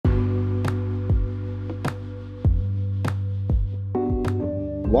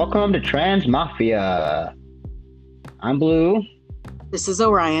Welcome to Trans Mafia. I'm Blue. This is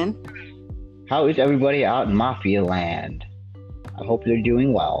Orion. How is everybody out in Mafia land? I hope they're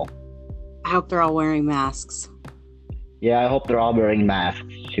doing well. I hope they're all wearing masks. Yeah, I hope they're all wearing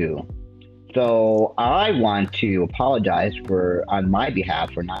masks too. So I want to apologize on my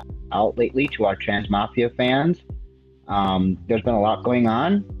behalf for not out lately to our Trans Mafia fans. There's been a lot going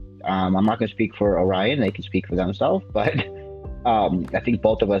on. I'm not going to speak for Orion. They can speak for themselves, but I think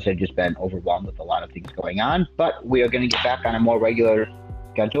both of us have just been overwhelmed with a lot of things going on. But we are going to get back on a more regular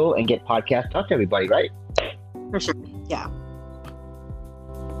schedule and get podcasts out to everybody, right? For sure. Yeah.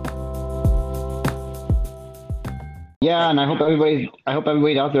 Yeah, and I hope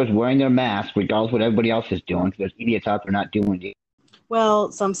everybody out there is wearing their mask, regardless of what everybody else is doing, because there's idiots out there not doing it.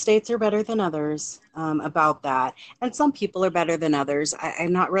 Well, some states are better than others about that. And some people are better than others.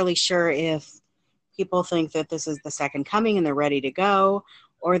 I'm not really sure if people think that this is the second coming and they're ready to go,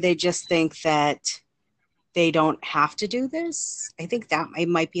 or they just think that they don't have to do this. I think that it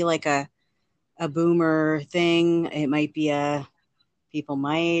might be like a boomer thing. It might be a people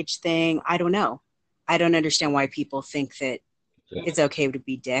my age thing. I don't know. I don't understand why people think that it's okay to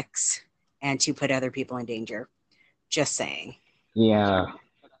be dicks and to put other people in danger. Just saying. Yeah.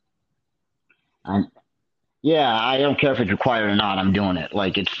 I don't care if it's required or not. I'm doing it.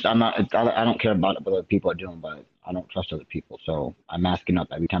 Like I don't care about what other people are doing, but I don't trust other people, so I'm masking up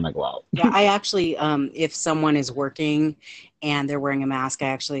every time I go out. Yeah, I actually, if someone is working and they're wearing a mask, I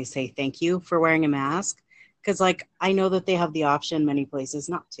actually say thank you for wearing a mask, because like I know that they have the option many places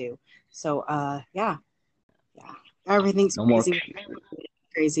not to. So yeah, everything's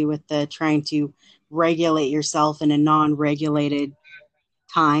crazy with the trying to regulate yourself in a non-regulated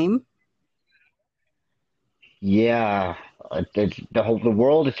time. Yeah, the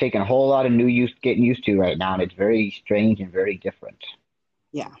world is taking a whole lot of getting used to right now, and it's very strange and very different.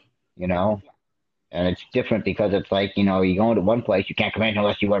 Yeah. You know, and it's different because it's like, you go into one place, you can't come in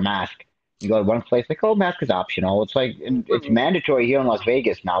unless you wear a mask. You go to one place, like, oh, mask is optional. It's like it's mandatory here in Las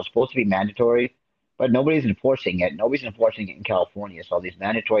Vegas now. It's supposed to be mandatory, but nobody's enforcing it. Nobody's enforcing it in California. So these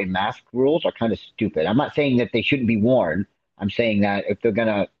mandatory mask rules are kind of stupid. I'm not saying that they shouldn't be worn. I'm saying that if they're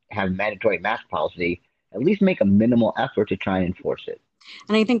gonna have mandatory mask policy, at least make a minimal effort to try and enforce it.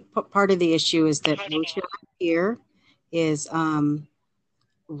 And I think part of the issue is that OSHA here is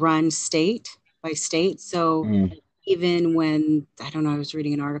run state by state. So even when, I don't know, I was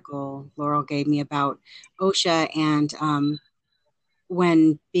reading an article Laurel gave me about OSHA, and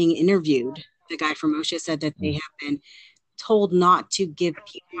when being interviewed, the guy from OSHA said that they have been told not to give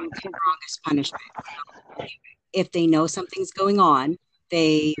people the strongest punishment. So if they know something's going on,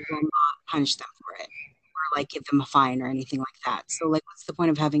 they will not punish them for it, or like give them a fine or anything like that. So like, what's the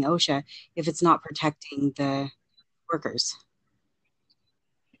point of having OSHA if it's not protecting the workers?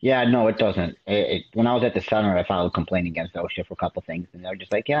 Yeah, no, it doesn't. When I was at the center, I filed a complaint against OSHA for a couple things, and they're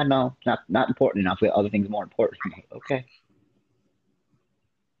just like, yeah, no, it's not important enough. We have other things more important. I'm like, okay.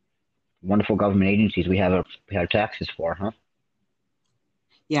 Wonderful government agencies we have our taxes for, huh?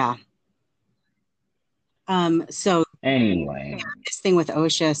 Yeah. So anyway, this thing with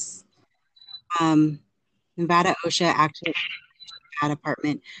OSHA, Nevada OSHA actually, Nevada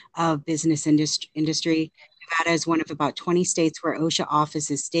Department of Business Industry. Nevada is one of about 20 states where OSHA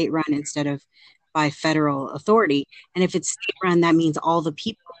office is state-run instead of by federal authority. And if it's state-run, that means all the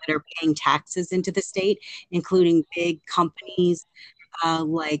people that are paying taxes into the state, including big companies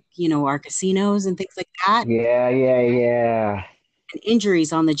like, our casinos and things like that. Yeah. And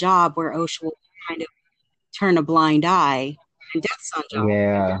injuries on the job where OSHA will kind of turn a blind eye, and deaths on job.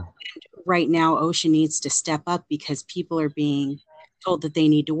 Yeah. And right now, OSHA needs to step up because people are being told that they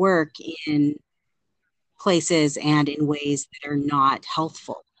need to work in places and in ways that are not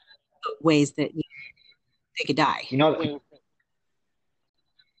healthful, ways that they could die.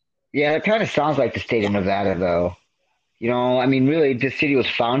 Yeah, it kind of sounds like the state of Nevada, though. I mean, really, this city was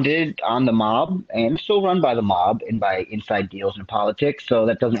founded on the mob and still run by the mob and by inside deals in politics, so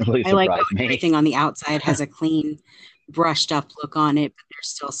that doesn't really surprise me. Everything on the outside has a clean, brushed up look on it, but there's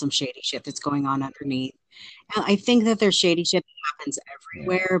still some shady shit that's going on underneath. And I think that there's shady shit that happens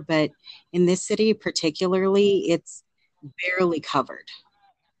everywhere, but in this city particularly, it's barely covered.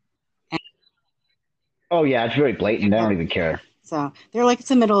 Oh, yeah, it's very blatant. They don't even care. So they're like, it's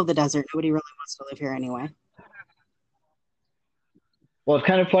the middle of the desert. Nobody really wants to live here anyway. Well, it's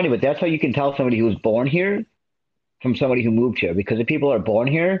kind of funny, but that's how you can tell somebody who was born here from somebody who moved here. Because the people that are born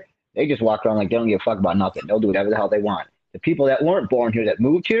here, they just walk around like they don't give a fuck about nothing. They'll do whatever the hell they want. The people that weren't born here that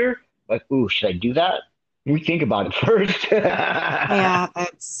moved here, like, ooh, should I do that? We think about it first. Yeah,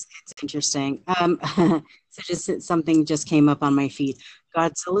 it's interesting. So just something just came up on my feed.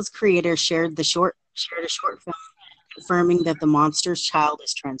 Godzilla's creator shared a short film confirming that the monster's child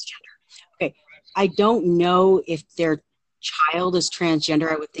is transgender. Okay, I don't know if their child is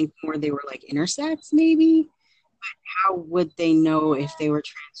transgender. I would think more they were like intersex, maybe. But how would they know if they were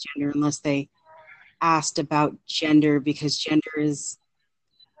transgender unless they asked about gender, because gender is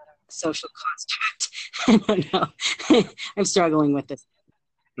a social construct? I don't know. I'm struggling with this.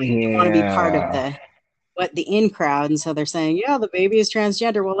 They want to be part of the in crowd, and so they're saying, yeah, the baby is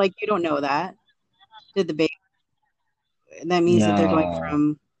transgender. Well, like, you don't know that. Did the baby? That means that they're going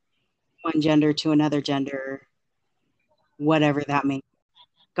from one gender to another gender, whatever that means.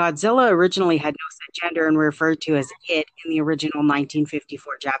 Godzilla originally had no set gender and referred to as it in the original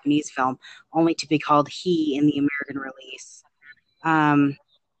 1954 Japanese film, only to be called he in the American release. I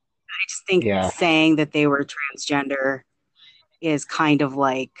just think saying that they were transgender is kind of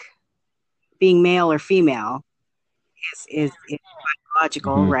like being male or female is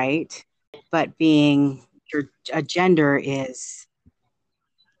biological, right? But being a gender is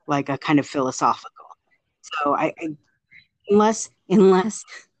like a kind of philosophical. So I unless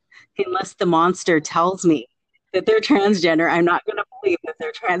the monster tells me that they're transgender, I'm not going to believe that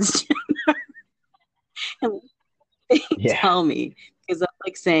they're transgender. They tell me, because that's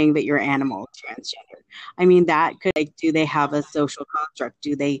like saying that your animal is transgender. I mean, that could, like, do they have a social construct?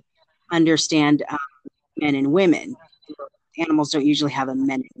 Do they understand men and women? Animals don't usually have a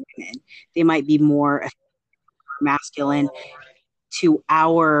men and women. They might be more masculine to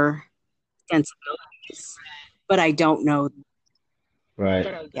our sensibilities, but I don't know.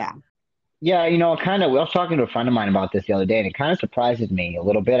 Right. Yeah. Yeah, you know, I was talking to a friend of mine about this the other day, and it kind of surprises me a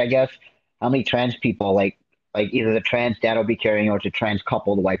little bit, I guess, how many trans people, like either the trans dad will be carrying or it's a trans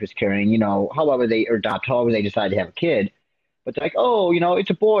couple the wife is carrying, you know, however they adopt, however they decide to have a kid. But they're like, oh, you know,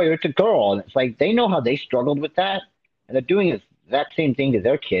 it's a boy or it's a girl. And it's like they know how they struggled with that, and they're doing the exact same thing to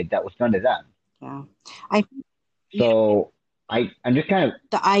their kid that was done to them. Yeah. I'm just kind of...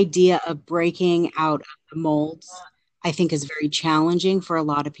 The idea of breaking out of the molds, I think, is very challenging for a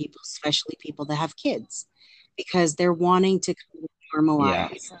lot of people, especially people that have kids, because they're wanting to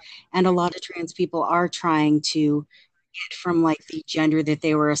normalize. Yeah. And a lot of trans people are trying to get from like the gender that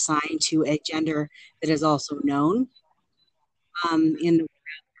they were assigned to a gender that is also known in the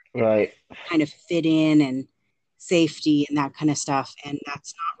right, kind of fit in and safety and that kind of stuff. And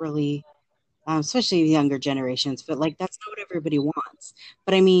that's not really, especially younger generations, but like that's not what everybody wants.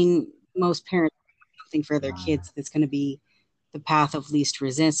 But I mean, most parents want something for their kids that's going to be the path of least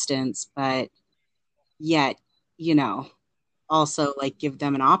resistance, but yet, you know, also like give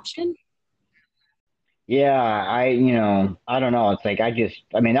them an option. Yeah, I don't know. It's like I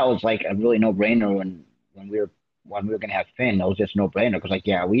mean, that was like a really no-brainer when we were going to have Finn. That was just no-brainer because, like,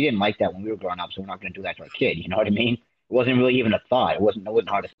 yeah, we didn't like that when we were growing up, so we're not going to do that to our kid. You know what I mean? It wasn't really even a thought. It wasn't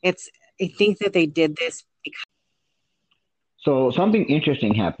hard to... I think that they did this because... So something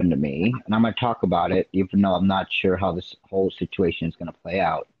interesting happened to me, and I'm going to talk about it, even though I'm not sure how this whole situation is going to play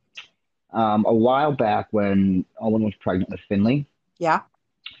out. A while back when Owen was pregnant with Finley. Yeah.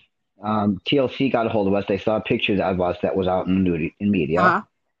 TLC got a hold of us. They saw pictures of us that was out in media. Uh-huh.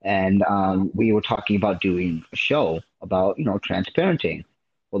 And we were talking about doing a show about, you know, transparenting.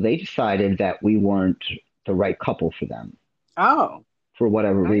 Well, they decided that we weren't the right couple for them. Oh. For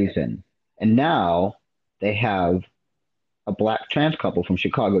whatever reason. And now they have a black trans couple from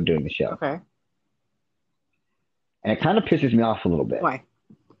Chicago doing the show. Okay. And it kind of pisses me off a little bit. Why?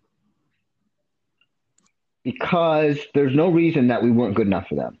 Because there's no reason that we weren't good enough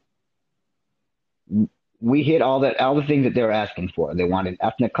for them. We hit all the things that they were asking for. They wanted an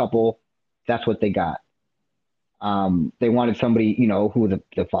ethnic couple. That's what they got. They wanted somebody, you know, who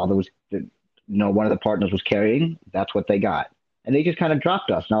the father was, one of the partners was carrying. That's what they got. And they just kind of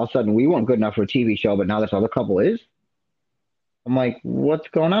dropped us. And all of a sudden, we weren't good enough for a TV show, but now this other couple is. I'm like, what's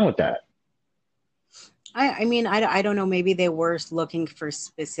going on with that? I mean, I don't know. Maybe they were looking for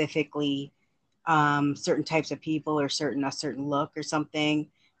specifically certain types of people or a certain look or something.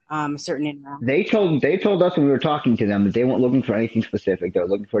 Certain. They told us when we were talking to them that they weren't looking for anything specific. They were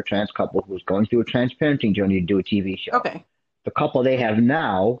looking for a trans couple who was going through a transparenting journey to do a TV show. Okay. The couple they have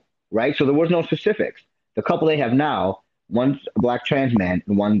now, right? So there was no specifics. The couple they have now, one's a black trans man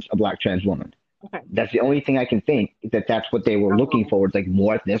and one's a black trans woman. Okay. That's the only thing I can think that's what they were looking for. It's like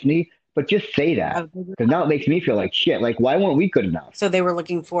more ethnicity, but just say that because now it makes me feel like shit. Like, why weren't we good enough? So they were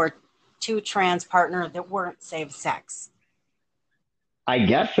looking for two trans partners that weren't same sex. I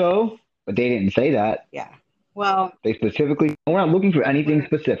guess so, but they didn't say that. Yeah. Well, they specifically, we're not looking for anything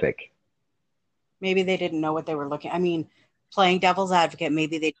specific. Maybe they didn't know what they were looking. I mean, playing devil's advocate,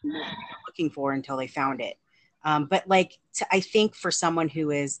 maybe they didn't know what they were looking for until they found it. But like, I think for someone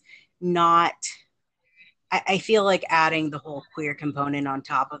who is not, I feel like adding the whole queer component on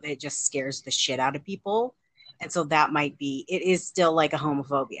top of it just scares the shit out of people. And so that might be, it is still like a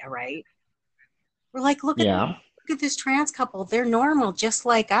homophobia, right? We're like, Yeah. look at this trans couple. They're normal, just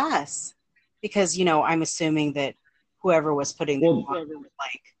like us. Because, I'm assuming that whoever was putting them Well, on was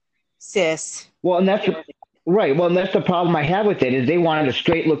like cis. well, and that's the, right. Well, and that's the problem I have with it is they wanted a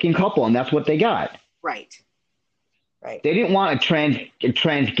straight looking couple, and that's what they got. Right. Right. They didn't want a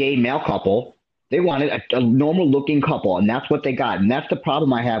trans gay male couple. They wanted a normal looking couple, and that's what they got. And that's the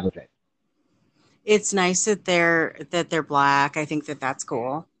problem I have with it. It's nice that they're black. I think that that's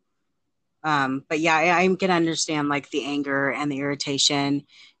cool. But yeah, I can understand like the anger and the irritation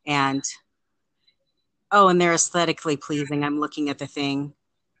and oh, and they're aesthetically pleasing. I'm looking at the thing.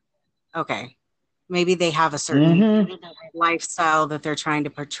 Okay. Maybe they have a certain Mm-hmm. lifestyle that they're trying to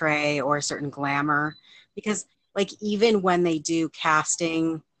portray or a certain glamour because like even when they do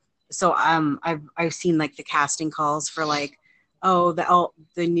casting, so I've seen like the casting calls for like the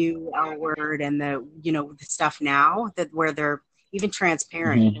new L word and the stuff now that where they're even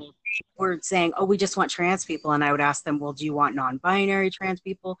transparent. Mm-hmm. We're saying, oh, we just want trans people. And I would ask them, well, do you want non-binary trans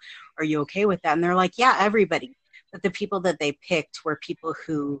people? Are you okay with that? And they're like, yeah, everybody. But the people that they picked were people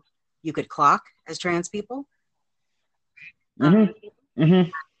who you could clock as trans people. Mm-hmm. Mm-hmm.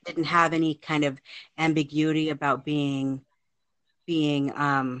 Didn't have any kind of ambiguity about being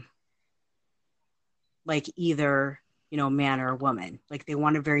like either man or woman. Like they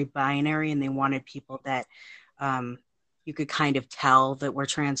wanted very binary, and they wanted people that you could kind of tell that were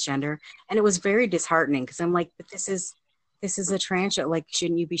transgender, and it was very disheartening because I'm like, but this is a trans show. Like,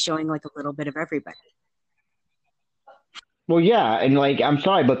 shouldn't you be showing like a little bit of everybody? Well, yeah, and like I'm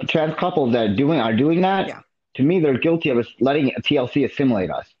sorry, but the trans couples that are doing that. Yeah. To me, they're guilty of letting TLC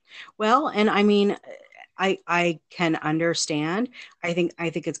assimilate us. Well, and I mean, I can understand. I think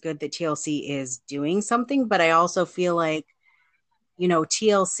it's good that TLC is doing something, but I also feel like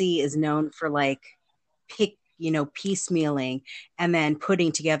TLC is known for like piecemealing and then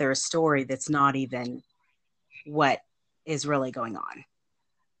putting together a story that's not even what is really going on.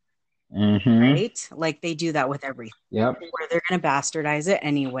 Mm-hmm. Right? Like they do that with everything Yep. where they're going to bastardize it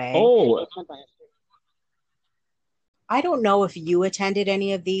anyway. Oh, I don't know if you attended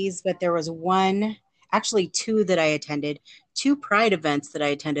any of these, but there was one, actually two that I attended, two Pride events that I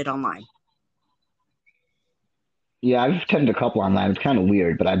attended online. yeah, I've attended a couple online. It's kind of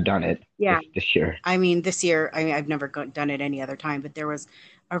weird, but I've done it Yeah. this year. I mean, this year, I've never done it any other time, but there was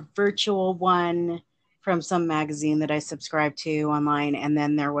a virtual one from some magazine that I subscribed to online. And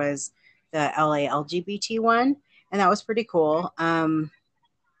then there was the LA LGBT one, and that was pretty cool.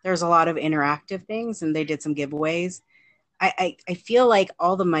 There's a lot of interactive things, and they did some giveaways. I feel like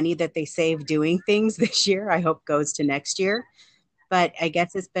all the money that they save doing things this year, I hope goes to next year. But I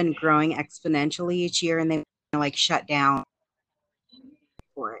guess it's been growing exponentially each year, and they like shut down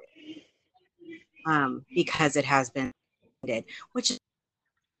for it because it has been did, which is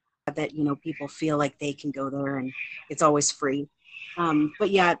that people feel like they can go there and it's always free. But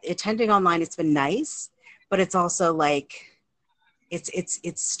yeah, attending online, it's been nice, but it's also like it's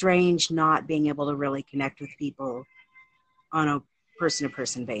strange not being able to really connect with people on a person to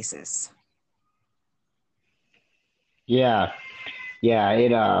person basis. Yeah, yeah.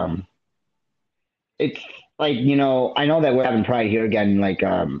 It's like I know that we're having Pride here again. Like,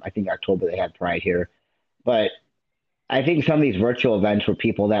 I think October they had Pride here, but I think some of these virtual events for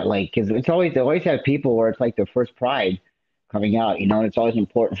people that like, because it's always they always have people where it's like their first Pride coming out, and it's always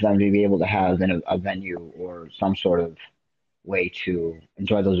important for them to be able to have a venue or some sort of way to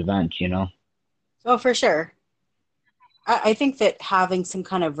enjoy those events. Oh, for sure. I think that having some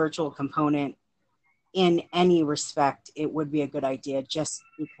kind of virtual component in any respect, it would be a good idea just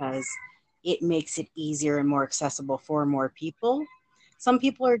because it makes it easier and more accessible for more people. Some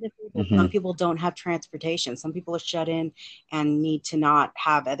people are disabled. Some Hmm. people don't have transportation. Some people are shut in and need to not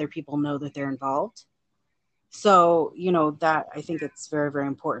have other people know that they're involved. So, that I think it's very, very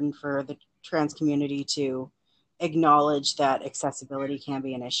important for the trans community to acknowledge that accessibility can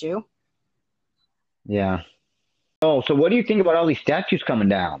be an issue. Yeah. Oh, so what do you think about all these statues coming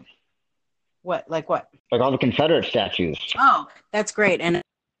down? What, like what? Like all the Confederate statues. Oh, that's great. And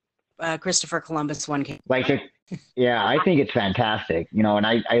Christopher Columbus one came. Like, yeah, I think it's fantastic. And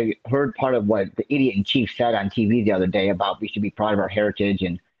I heard part of what the idiot in chief said on TV the other day about we should be proud of our heritage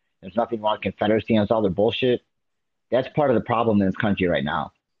and there's nothing wrong with Confederacy and it's all their bullshit. That's part of the problem in this country right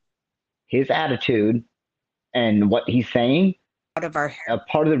now. His attitude and what he's saying, Out of our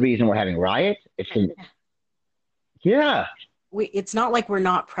part of the reason we're having riots. Yeah, it's not like we're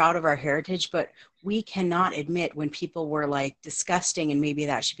not proud of our heritage, but we cannot admit when people were like disgusting and maybe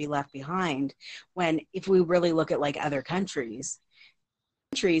that should be left behind. When if we really look at like other countries,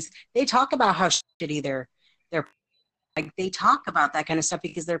 they talk about how shitty they're like they talk about that kind of stuff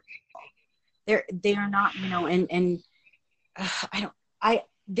because they are not, you know, and I don't I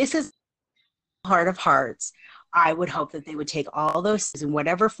this is heart of hearts. I would hope that they would take all those in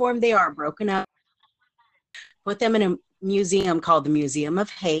whatever form they are broken up, put them in a museum called the Museum of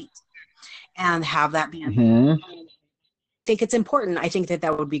Hate, and have that be. Mm-hmm. I think it's important. I think that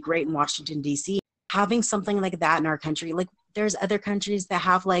that would be great in Washington D.C. Having something like that in our country. Like there's other countries that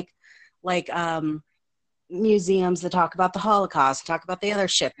have like museums that talk about the Holocaust, talk about the other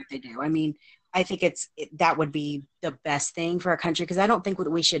shit that they do. I mean, I think that would be the best thing for our country because I don't think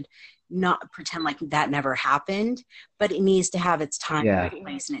we should not pretend like that never happened, but it needs to have its time and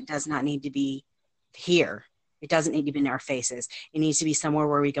place, and it does not need to be here. It doesn't need to be in our faces. It needs to be somewhere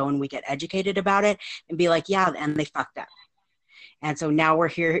where we go and we get educated about it and be like, yeah, and they fucked up. And so now we're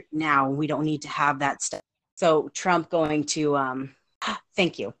here now. We don't need to have that stuff. So Trump going to,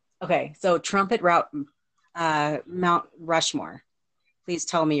 thank you. Okay. So Trump at Mount Rushmore. Please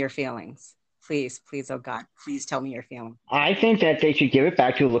tell me your feelings. Please, oh God, please tell me your feelings. I think that they should give it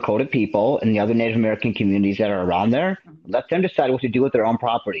back to the Lakota people and the other Native American communities that are around there. Let them decide what to do with their own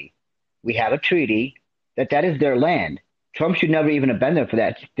property. We have a treaty that is their land. Trump should never even have been there for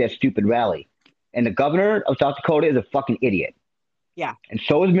that stupid rally. And the governor of South Dakota is a fucking idiot. Yeah. And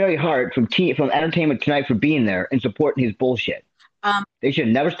so is Mary Hart from Entertainment Tonight for being there and supporting his bullshit. They should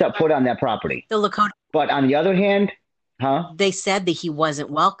never step foot on that property. The Lakota. But on the other hand, they said that he wasn't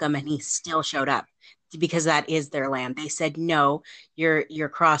welcome and he still showed up because that is their land. They said, no, you're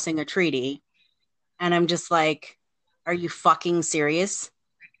crossing a treaty. And I'm just like, are you fucking serious?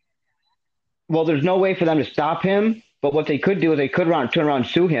 Well, there's no way for them to stop him. But what they could do is they could turn around and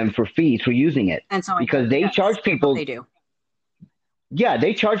sue him for fees for using it. And so because they charge people. They do. Yeah,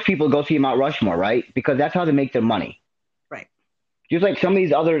 they charge people to go see Mount Rushmore, right? Because that's how they make their money. Right. Just like some of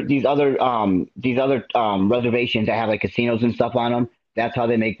these other reservations that have like casinos and stuff on them, that's how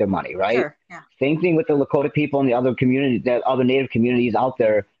they make their money, right? Sure. Yeah. Same thing with the Lakota people and the other communities, that other Native communities out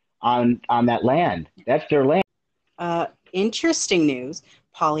there on that land. That's their land. Interesting news.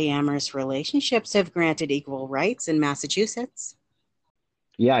 Polyamorous relationships have granted equal rights in Massachusetts.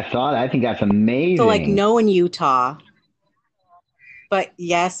 Yeah, I saw that. I think that's amazing. So like no in Utah, but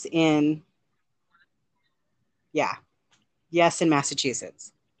yes in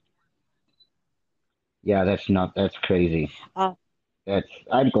Massachusetts. Yeah, that's crazy. I'm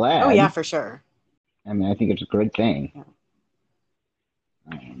glad. Oh yeah, for sure. I mean, I think it's a good thing.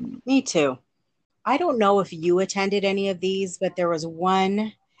 Yeah. Me too. I don't know if you attended any of these, but there was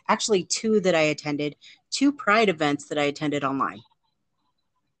two that I attended, 2 Pride events that I attended online.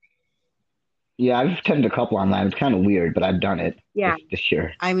 Yeah, I've attended a couple online. It's kind of weird, but I've done it this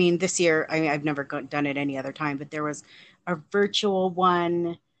year. I mean, this year, I've never done it any other time, but there was a virtual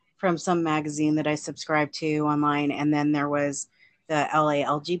one from some magazine that I subscribed to online, and then there was the LA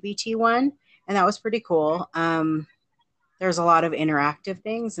LGBT one, and that was pretty cool. There's a lot of interactive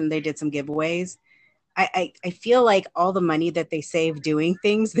things, and they did some giveaways. I feel like all the money that they saved doing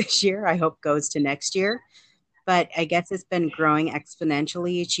things this year, I hope goes to next year. But I guess it's been growing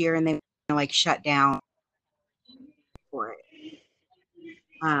exponentially each year, and they like shut down for it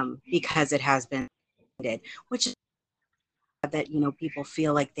because it has been funded, which is that, you know, people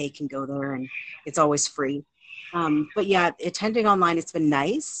feel like they can go there and it's always free. But yeah, attending online, it's been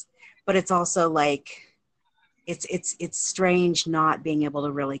nice, but it's also like it's strange not being able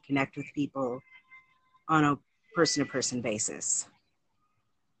to really connect with people on a person-to-person basis.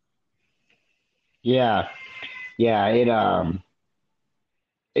 Yeah.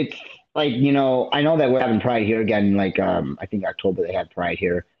 It's like, you know, I know that we're having Pride here again. Like, I think October they had Pride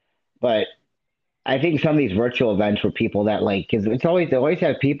here, but I think some of these virtual events for people that like, because they always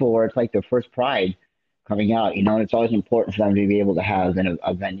have people where it's like their first Pride coming out, you know, and it's always important for them to be able to have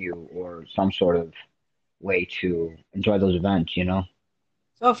a venue or some sort of way to enjoy those events, you know?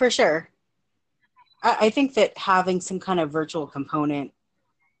 Oh, for sure. I think that having some kind of virtual component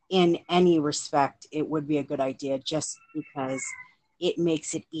in any respect, it would be a good idea just because it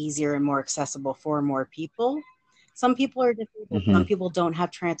makes it easier and more accessible for more people. Some people are disabled. Mm-hmm. Some people don't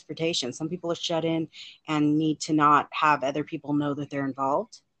have transportation. Some people are shut in and need to not have other people know that they're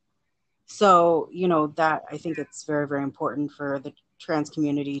involved. So, you know, that I think it's very, very important for the trans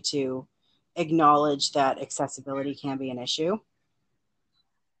community to acknowledge that accessibility can be an issue.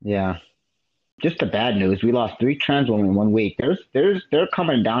 Yeah. just the bad news. We lost 3 trans women in 1 week. They're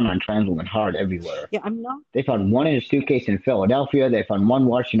coming down on trans women hard everywhere. Yeah, I'm not. They found one in a suitcase in Philadelphia. They found one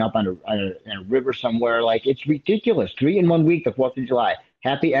washing up on a river somewhere. Like, it's ridiculous. 3 in 1 week, the 4th of July.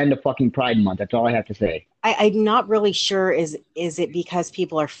 Happy end of fucking Pride Month. That's all I have to say. I'm not really sure. Is it because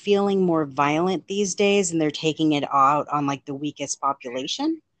people are feeling more violent these days and they're taking it out on like the weakest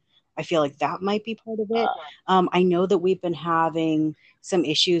population? I feel like that might be part of it. I know that we've been having some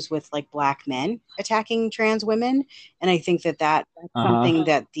issues with like Black men attacking trans women, and I think that's something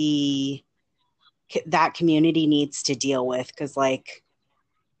that that community needs to deal with, because like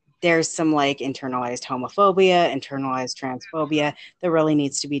there's some like internalized homophobia, internalized transphobia that really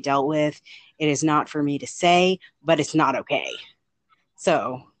needs to be dealt with. It is not for me to say, but it's not okay.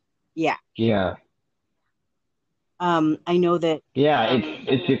 So, yeah. Yeah. I know that. Yeah,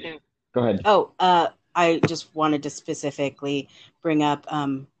 it's just, go ahead. Oh, I just wanted to specifically bring up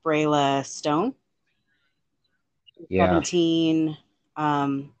Brayla Stone. Yeah. 17.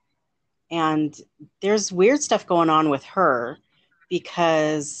 And there's weird stuff going on with her,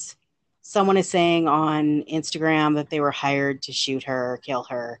 because someone is saying on Instagram that they were hired to shoot her, kill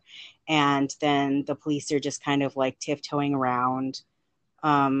her. And then the police are just kind of like tiptoeing around.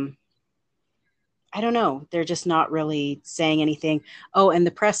 I don't know. They're just not really saying anything. Oh, and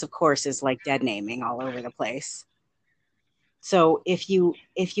the press, of course, is like dead naming all over the place. So if you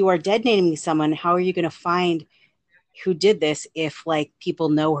are dead naming someone, how are you going to find who did this if like people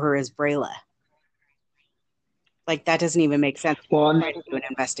know her as Brayla? Like, that doesn't even make sense. Well, do an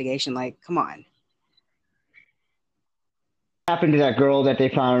investigation. Like, come on. Happened to that girl that they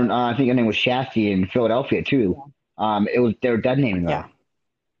found. I think her name was Shasty in Philadelphia too. Yeah. They were dead naming her. Yeah.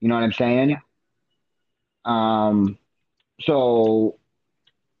 You know what I'm saying? Yeah. So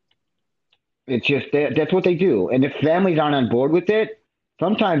it's just that's what they do. And if families aren't on board with it,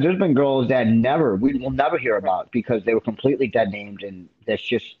 sometimes there's been girls that we will never hear about because they were completely dead named, and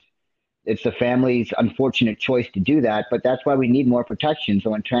it's the family's unfortunate choice to do that. But that's why we need more protection. So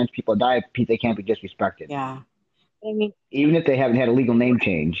when trans people die, they can't be disrespected. Yeah. I mean, even if they haven't had a legal name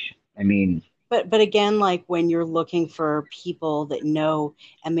change. I mean, but again, like when you're looking for people that know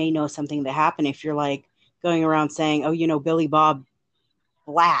and may know something that happened, if you're like going around saying, oh, Billy Bob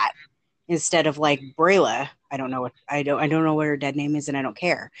Blatt instead of like Brayla, I don't know what her dead name is, and I don't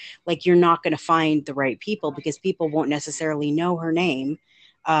care. Like, you're not going to find the right people, because people won't necessarily know her name,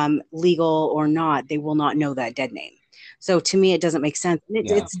 legal or not. They will not know that dead name. So to me, it doesn't make sense.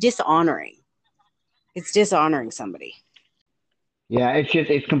 It's dishonoring. It's dishonoring somebody. Yeah,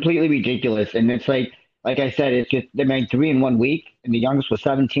 it's completely ridiculous. And it's like I said, it's just, they made 3 in 1 week, and the youngest was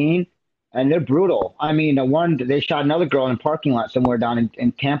 17, and they're brutal. I mean, they shot another girl in a parking lot somewhere down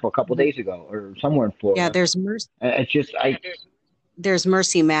in Tampa a couple days ago, or somewhere in Florida. Yeah, there's Mercy. It's just, there's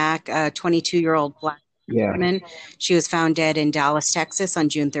Mercy Mack, a 22-year-old Black woman. She was found dead in Dallas, Texas on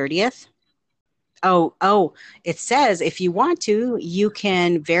June 30th. Oh, it says if you want to, you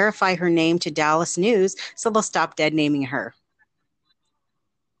can verify her name to Dallas News, so they'll stop dead naming her.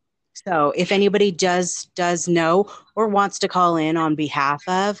 So if anybody does know or wants to call in on behalf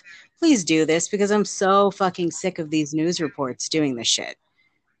of, please do this, because I'm so fucking sick of these news reports doing this shit.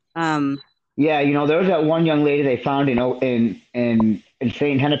 Yeah, there was that one young lady they found in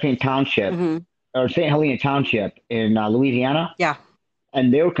St. Hennepin Township, or St. Helena Township in Louisiana. Yeah.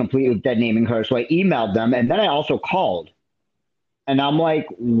 And they were completely dead naming her. So I emailed them, and then I also called. And I'm like,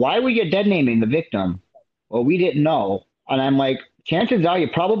 why were you dead naming the victim? Well, we didn't know. And I'm like, chances are you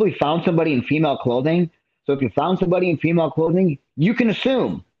probably found somebody in female clothing. So if you found somebody in female clothing, you can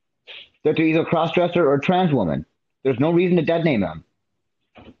assume that they're either a cross-dresser or a trans woman. There's no reason to dead name them.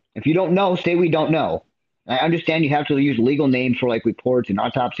 If you don't know, say we don't know. I understand you have to use legal names for like reports and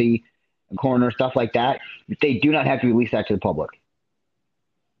autopsy and coroner, stuff like that. But they do not have to release that to the public.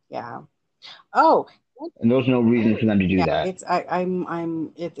 Yeah. Oh. And there's no reason for them to do that.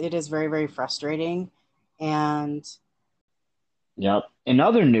 It is very, very frustrating. And yep. In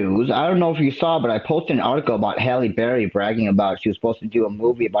other news, I don't know if you saw, but I posted an article about Halle Berry bragging about she was supposed to do a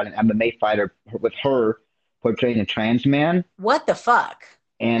movie about an MMA fighter with her portraying a trans man. What the fuck?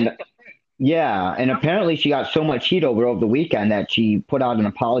 And yeah, and apparently she got so much heat over the weekend that she put out an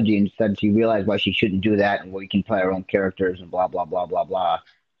apology and said she realized why she shouldn't do that, and we can play our own characters and blah, blah, blah, blah, blah.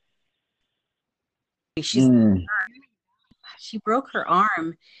 She broke her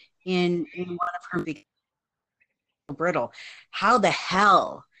arm in one of her big brittle. How the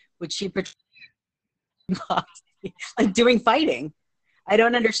hell would she portray like doing fighting? I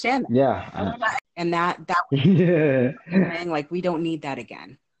don't understand that. Yeah. And that was like, we don't need that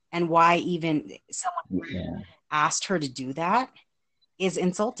again. And why even someone asked her to do that is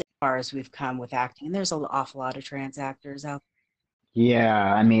insulting. far as we've come with acting. And there's an awful lot of trans actors out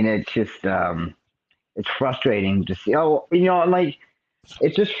Yeah, I mean, it's just it's frustrating to see. Oh, you know, like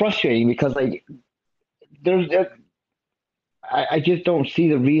it's just frustrating because like there's I just don't see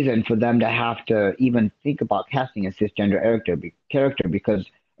the reason for them to have to even think about casting a cisgender character because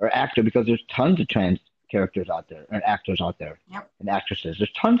or actor because there's tons of trans characters out there and actors out there there. Yep. and actresses.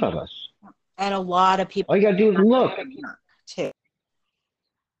 There's tons of us. And a lot of people All you gotta do is look. too.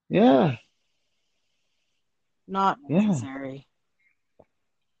 Yeah, Not yeah. necessary.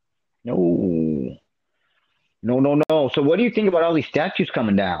 No, no, no, no. So what do you think about all these statues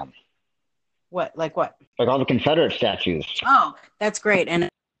coming down? What? Like what? Like all the Confederate statues. Oh, that's great. And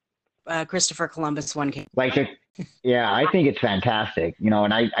Christopher Columbus one came. Like, yeah, I think it's fantastic. You know,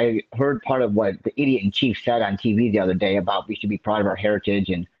 and I heard part of what the idiot in chief said on TV the other day about we should be proud of our heritage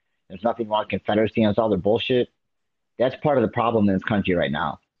and there's nothing wrong with Confederacy and it's all their bullshit. That's part of the problem in this country right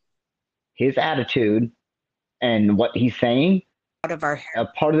now. His attitude and what he's saying, Out of our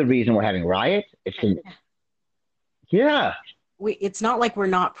part of the reason we're having riots. Yeah, it's not like we're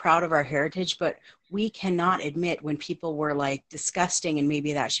not proud of our heritage, but we cannot admit when people were like disgusting and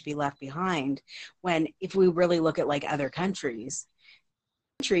maybe that should be left behind. When if we really look at like other countries,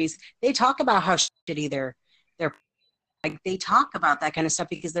 they talk about how shitty they're like they talk about that kind of stuff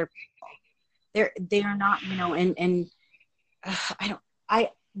because they are not, you know, and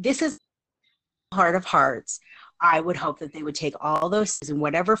this is heart of hearts. I would hope that they would take all those in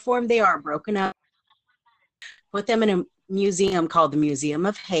whatever form they are broken up, put them in a museum called the Museum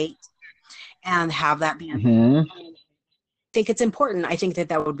of Hate and have that be. I think it's important. I think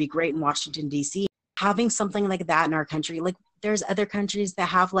that would be great in Washington, D.C. Having something like that in our country. Like there's other countries that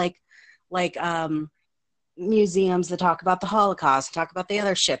have like museums that talk about the Holocaust, talk about the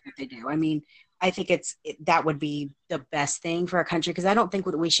other shit that they do. I mean, I think that would be the best thing for our country because I don't think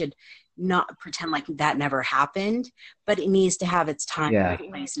that we should not pretend like that never happened, but it needs to have its time and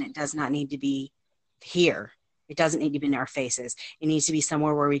place, and it does not need to be here. It doesn't need to be in our faces. It needs to be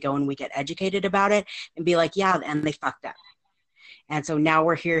somewhere where we go and we get educated about it and be like, yeah, and they fucked up. And so now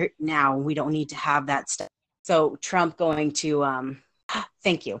we're here now. We don't need to have that stuff. So Trump going to,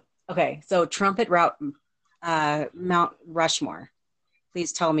 thank you. Okay. So Trump at Mount Rushmore.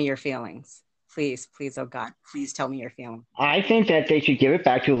 Please tell me your feelings. Please, oh God, please tell me your feelings. I think that they should give it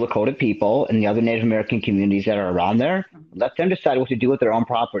back to the Lakota people and the other Native American communities that are around there. Mm-hmm. Let them decide what to do with their own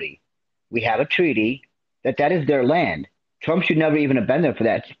property. We have a treaty that is their land. Trump should never even have been there for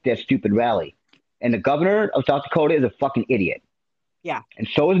that stupid rally. And the governor of South Dakota is a fucking idiot. Yeah. And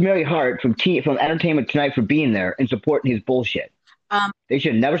so is Mary Hart from Entertainment Tonight for being there and supporting his bullshit. They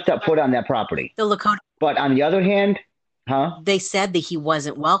should never step foot on that property. The Lakota. But on the other hand, they said that he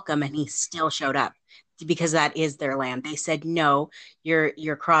wasn't welcome and he still showed up because that is their land. They said, no,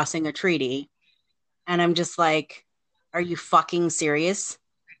 you're crossing a treaty. And I'm just like, are you fucking serious?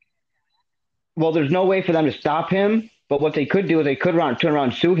 Well, there's no way for them to stop him. But what they could do is they could turn around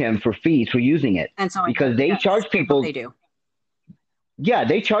and sue him for fees for using it. And so because they charge people. They do. Yeah,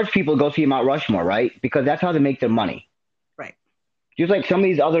 they charge people to go see Mount Rushmore, right? Because that's how they make their money. Right. Just like some of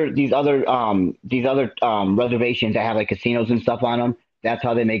these other reservations that have like casinos and stuff on them, that's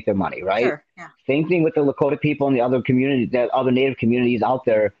how they make their money, right? Sure. Yeah. Same thing with the Lakota people and the other communities, that other Native communities out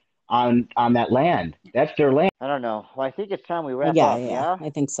there on that land. That's their land. I don't know. Well, I think it's time we wrap up. Yeah,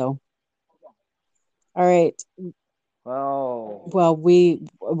 I think so. All right. Oh. Well, we're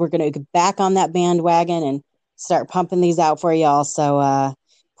going to get back on that bandwagon and start pumping these out for y'all. So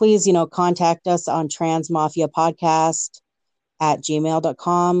please, contact us on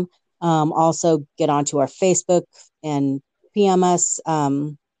transmafiapodcast@gmail.com. Also get onto our Facebook and PM us.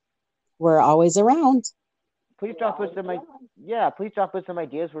 We're always around. Please drop us some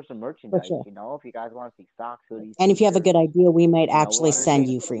ideas for some merchandise. Sure. If you guys want to see socks, hoodies. And if you have a good idea, we might actually send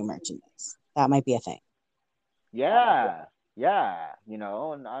you free merchandise. That might be a thing. Yeah.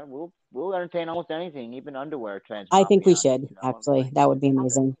 And we'll entertain almost anything, even underwear. I think we should actually. That would be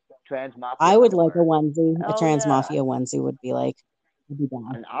amazing. Transmafia. I would like a onesie. A Transmafia onesie would be like. Would be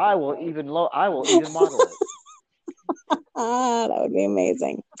down. And I will even model it. That would be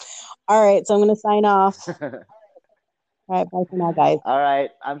amazing. All right, so I'm going to sign off. All right, bye for now, guys. All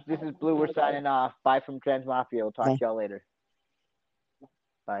right, this is Blue. We're signing off. Bye from Transmafia. We'll talk to y'all later.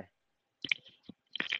 Bye.